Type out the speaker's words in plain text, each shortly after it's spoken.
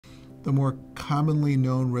The more commonly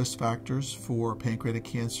known risk factors for pancreatic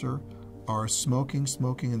cancer are smoking,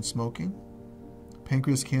 smoking, and smoking.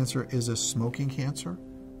 Pancreas cancer is a smoking cancer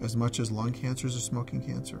as much as lung cancer is a smoking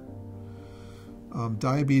cancer.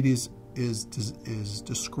 Diabetes is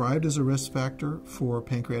described as a risk factor for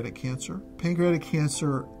pancreatic cancer. Pancreatic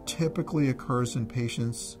cancer typically occurs in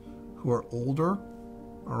patients who are older,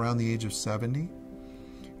 around the age of 70.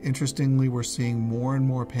 Interestingly, we're seeing more and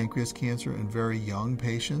more pancreas cancer in very young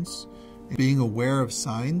patients. Being aware of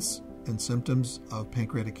signs and symptoms of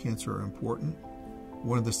pancreatic cancer are important.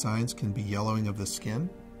 One of the signs can be yellowing of the skin.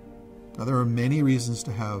 Now, there are many reasons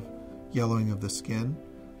to have yellowing of the skin,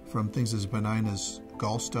 from things as benign as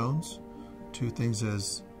gallstones to things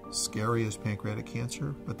as scary as pancreatic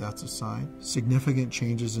cancer, but that's a sign. Significant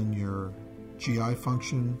changes in your GI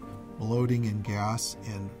function, bloating and gas,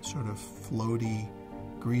 and sort of floaty,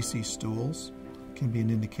 greasy stools can be an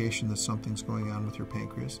indication that something's going on with your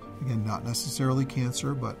pancreas. Again, not necessarily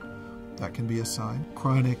cancer, but that can be a sign.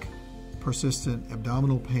 Chronic, persistent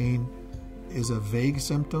abdominal pain is a vague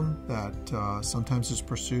symptom that sometimes is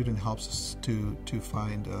pursued and helps us to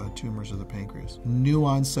find tumors of the pancreas. New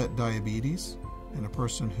onset diabetes in a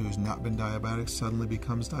person who's not been diabetic suddenly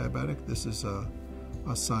becomes diabetic. This is a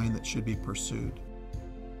sign that should be pursued.